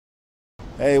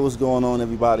Hey, what's going on,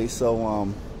 everybody? So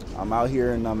I'm out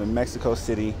here and I'm in Mexico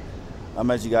City.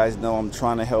 As you guys know, I'm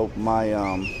trying to help my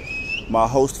my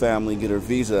host family get her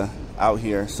visa out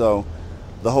here. So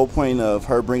the whole point of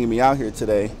her bringing me out here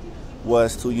today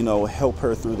was to, help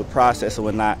her through the process and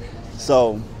whatnot.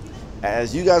 So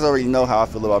as you guys already know how I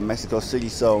feel about Mexico City,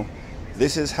 so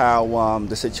this is how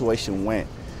the situation went.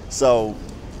 So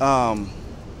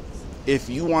if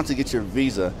you want to get your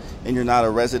visa and you're not a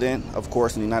resident, of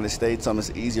course, in the United States,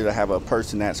 it's easier to have a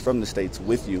person that's from the States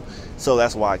with you. So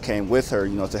that's why I came with her,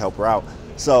 to help her out.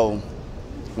 So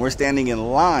we're standing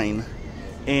in line,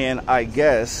 and I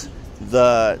guess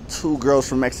the two girls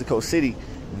from Mexico City,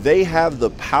 they have the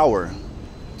power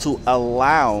to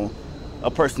allow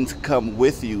a person to come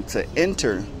with you, to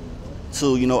enter,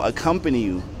 to, accompany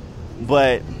you.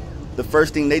 But the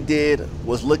first thing they did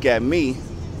was look at me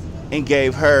and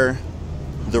gave her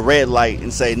the red light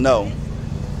and say, no,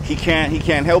 he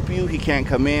can't help you, he can't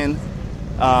come in,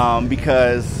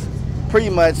 because pretty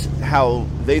much how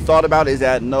they thought about it is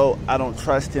that, no, I don't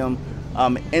trust him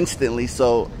instantly.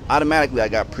 So automatically I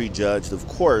got prejudged, of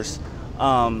course.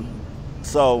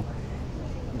 So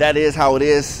that is how it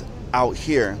is out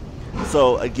here.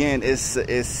 So again,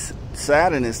 it's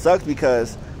sad and it sucks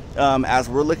because as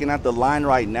we're looking at the line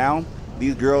right now,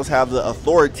 these girls have the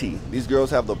authority, these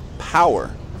girls have the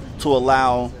power to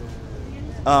allow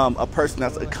a person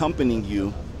that's accompanying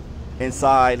you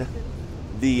inside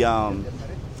the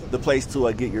place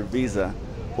to get your visa,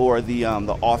 or the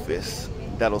office,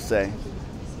 that'll say,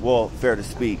 well, fair to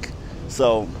speak.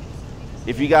 So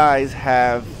if you guys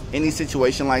have any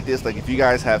situation like this, like if you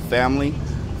guys have family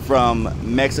from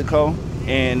Mexico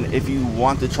and if you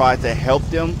want to try to help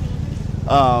them,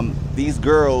 these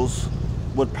girls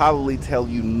would probably tell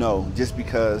you no, just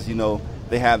because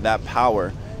they have that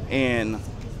power, and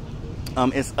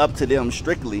it's up to them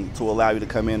strictly to allow you to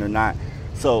come in or not.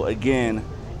 So again,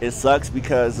 it sucks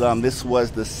because this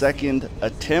was the second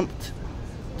attempt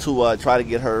to try to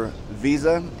get her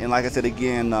visa, and like I said,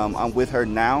 again, I'm with her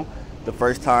now. The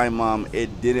first time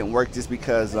it didn't work just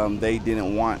because they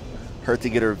didn't want her to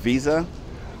get her visa.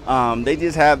 They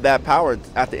just have that power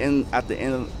at the end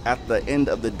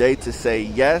of the day to say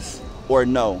yes or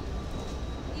no,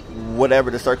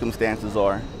 whatever the circumstances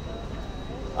are.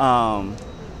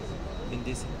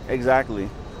 Exactly.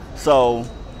 So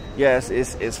yes,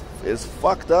 it's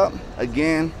fucked up.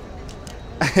 Again,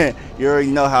 you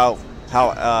already know how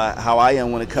I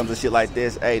am when it comes to shit like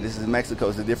this. Hey, this is Mexico.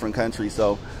 It's a different country,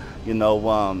 so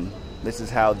this is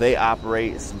how they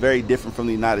operate. It's very different from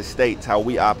the United States, how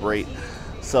we operate.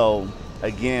 So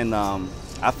again,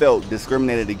 I felt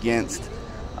discriminated against,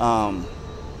 and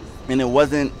it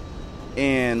wasn't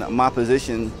in my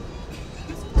position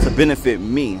to benefit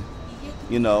me,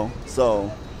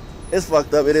 so it's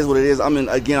fucked up. It is what it is. I'm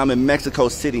in Mexico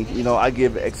City. I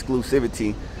give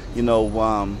exclusivity,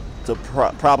 to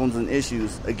problems and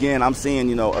issues. Again, I'm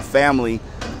seeing, a family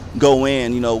go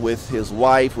in, with his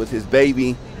wife, with his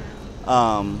baby,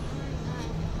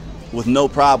 with no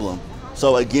problem.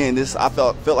 So again, I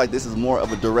felt like this is more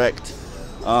of a direct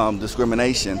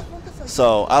discrimination.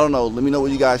 So I don't know. Let me know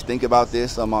what you guys think about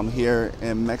this. I'm here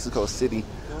in Mexico City,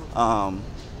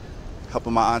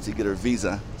 helping my auntie get her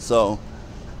visa. So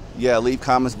yeah, leave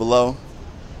comments below,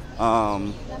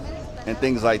 and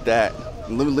things like that.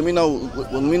 Let me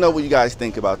know what you guys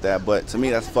think about that. But to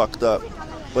me, that's fucked up.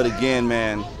 But again,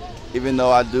 man, even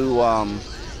though I do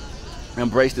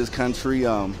embrace this country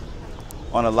on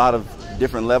a lot of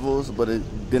different levels, but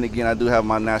then again, I do have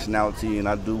my nationality, and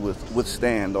I do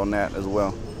withstand on that as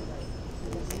well.